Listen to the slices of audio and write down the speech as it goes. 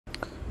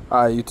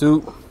Hi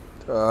YouTube,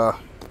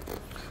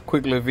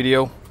 quick little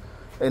video.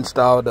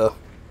 Installed the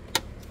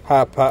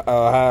high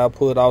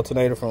output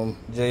alternator from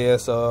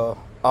JS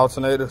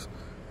Alternators.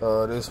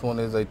 This one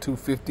is a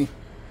 250.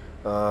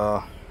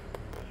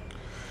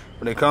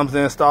 When it comes to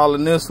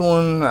installing this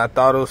one, I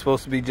thought it was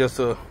supposed to be just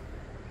a,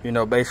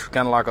 basically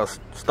kind of like a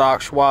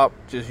stock swap,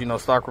 just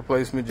stock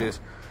replacement.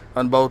 Just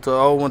unbolt the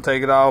old one,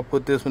 take it off,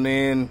 put this one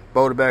in,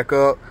 bolt it back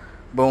up,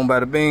 boom,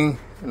 bada bing.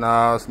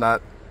 No, it's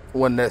not.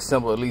 Wasn't that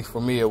simple. At least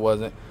for me, it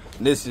wasn't.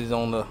 This is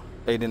on the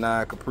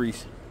 89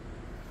 Caprice.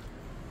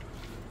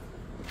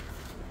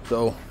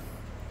 So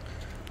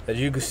as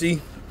you can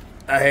see,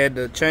 I had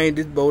to change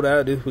this bolt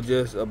out. This was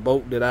just a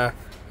bolt that I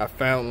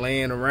found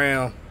laying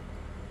around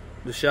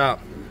the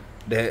shop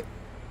that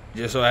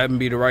just so happened to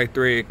be the right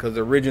thread, because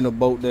the original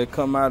bolt that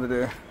come out of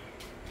there,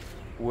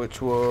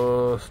 which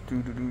was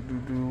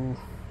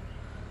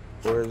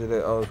where is it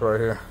at? Oh, it's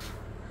right here.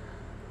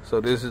 So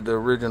this is the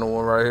original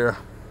one right here,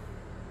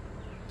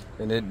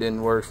 and it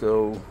didn't work,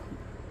 so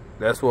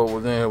that's what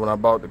was in here when I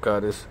bought the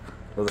car. This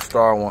was the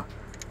star one.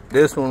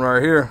 This one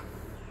right here,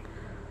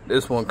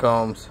 this one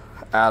comes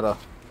out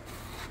of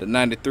the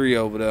 93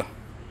 over there,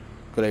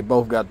 because they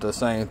both got the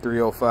same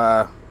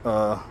 305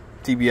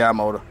 TBI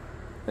motor.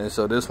 And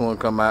so this one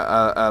come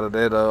out of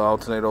that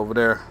alternator over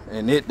there,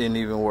 and it didn't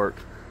even work.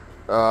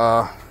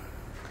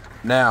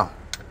 Now,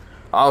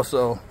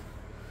 also,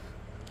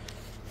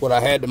 what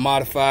I had to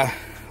modify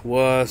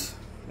was,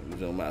 let me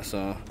zoom out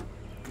some,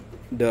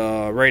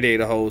 the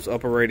radiator hose,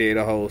 upper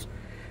radiator hose.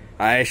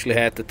 I actually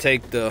had to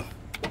take the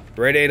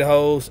radiator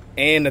hose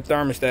and the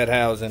thermostat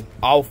housing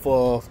off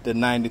of the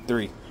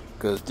 93,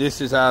 because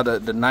this is how the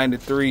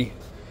 93,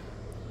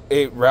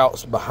 it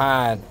routes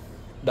behind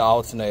the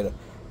alternator,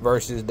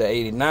 versus the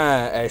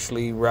 89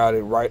 actually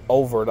routed right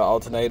over the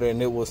alternator,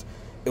 and it was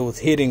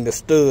hitting the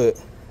stud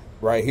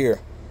right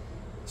here.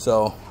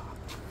 So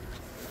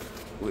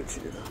which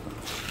is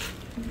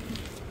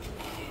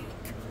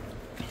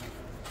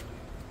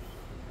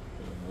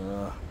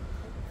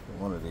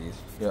one of these.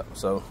 Yep.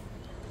 So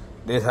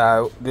this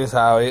how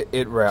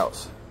it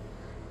routes,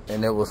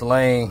 and it was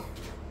laying,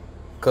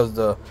 because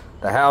the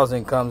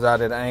housing comes out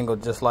at an angle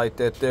just like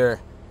that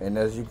there, and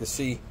as you can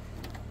see,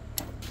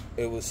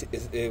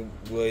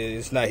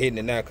 it's not hitting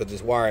it now because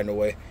it's wire in the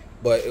way,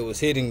 but it was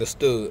hitting the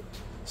stud.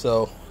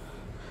 So,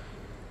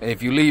 and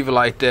if you leave it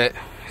like that,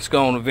 it's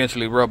going to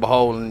eventually rub a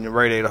hole in your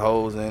radiator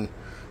hose, and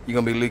you're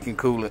going to be leaking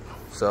coolant.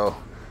 So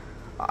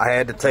I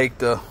had to take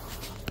the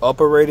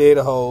upper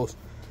radiator hose,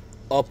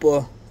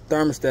 upper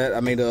thermostat,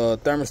 the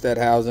thermostat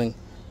housing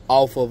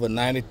off of a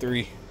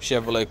 93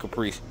 Chevrolet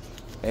Caprice,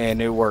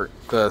 and it worked,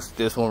 because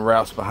this one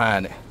routes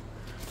behind it.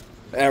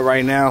 And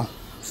right now,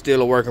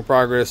 still a work in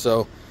progress,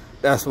 so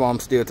that's why I'm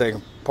still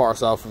taking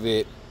parts off of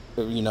it,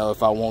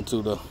 if I want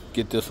to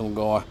get this one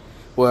going.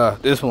 Well,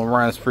 this one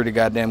runs pretty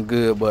goddamn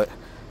good, but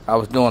I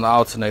was doing the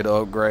alternator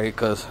upgrade,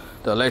 because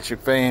the electric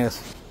fans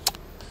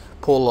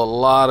pull a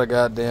lot of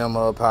goddamn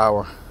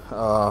power.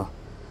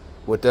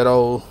 With that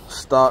old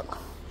stock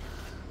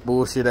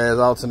bullshit ass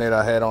alternator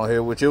I had on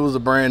here, which it was a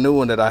brand new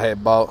one that I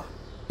had bought,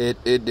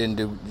 it didn't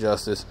do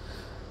justice.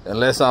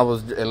 Unless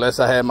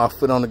I had my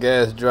foot on the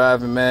gas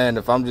driving, man.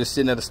 If I'm just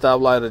sitting at a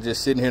stoplight or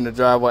just sitting here in the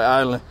driveway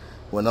island,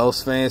 when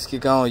those fans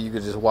kick on, you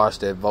could just watch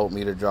that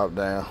voltmeter drop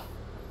down.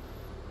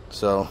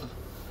 So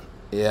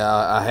yeah,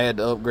 I had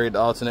to upgrade the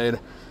alternator.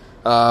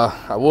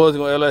 I was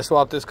gonna LS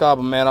swap this car,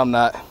 but man, I'm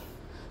not.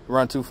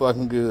 Run too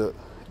fucking good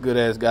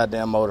ass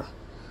goddamn motor.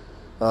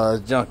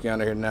 It's junky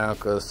under here now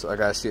because I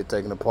got shit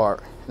taken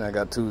apart, and I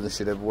got tools and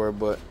shit everywhere.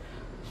 But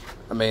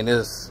I mean,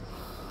 this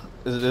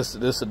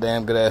a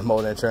damn good ass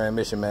motor and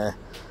transmission, man.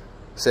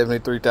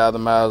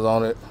 73,000 miles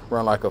on it,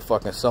 run like a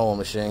fucking sewing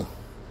machine.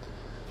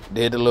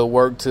 Did a little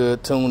work to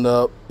tune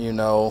up,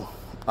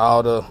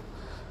 all the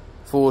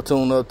full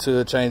tune up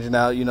to changing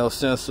out,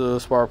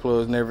 sensors, spark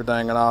plugs and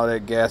everything, and all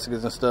that,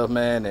 gaskets and stuff,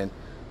 man. And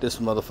this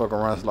motherfucker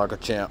runs like a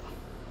champ.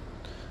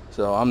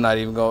 So I'm not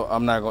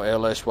gonna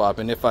LS swap,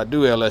 and if I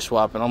do LS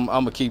swap, I'm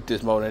gonna keep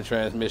this motor and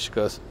transmission,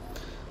 because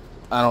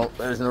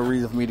there's no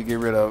reason for me to get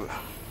rid of it.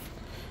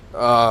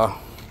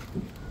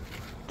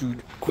 Do a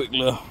quick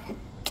little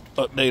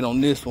update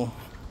on this one.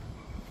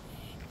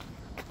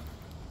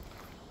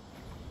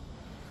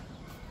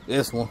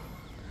 This one,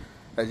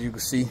 as you can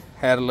see,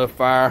 had a little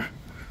fire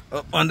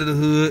up under the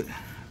hood,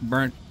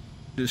 burnt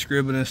the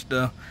scribbing and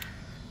stuff,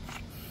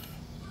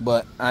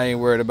 but I ain't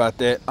worried about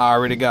that. I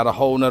already got a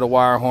whole nother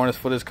wire harness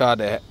for this car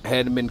that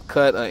hadn't been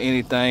cut or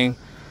anything.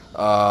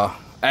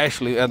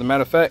 Actually, as a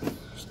matter of fact,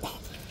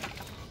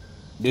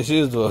 this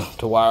is the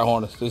wire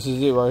harness. This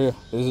is it right here.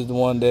 This is the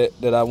one that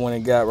I went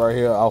and got right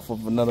here off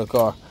of another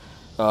car.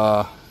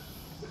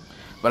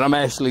 But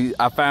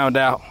I found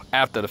out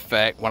after the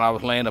fact, when I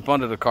was laying up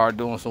under the car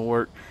doing some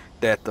work,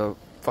 that the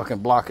fucking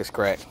block is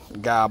cracked. The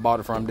guy I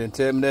bought it from didn't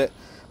tell me that,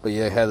 but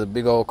yeah, it has a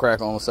big old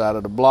crack on the side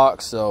of the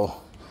block. So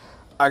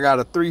I got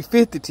a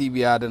 350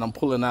 TBI that I'm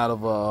pulling out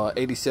of a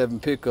 87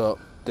 pickup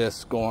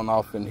that's going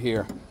off in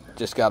here.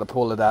 Just got to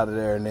pull it out of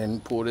there and then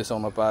pull this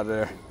on up out of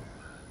there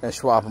and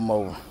swap them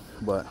over.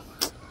 But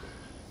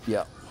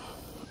Yeah.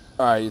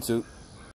 All right, YouTube.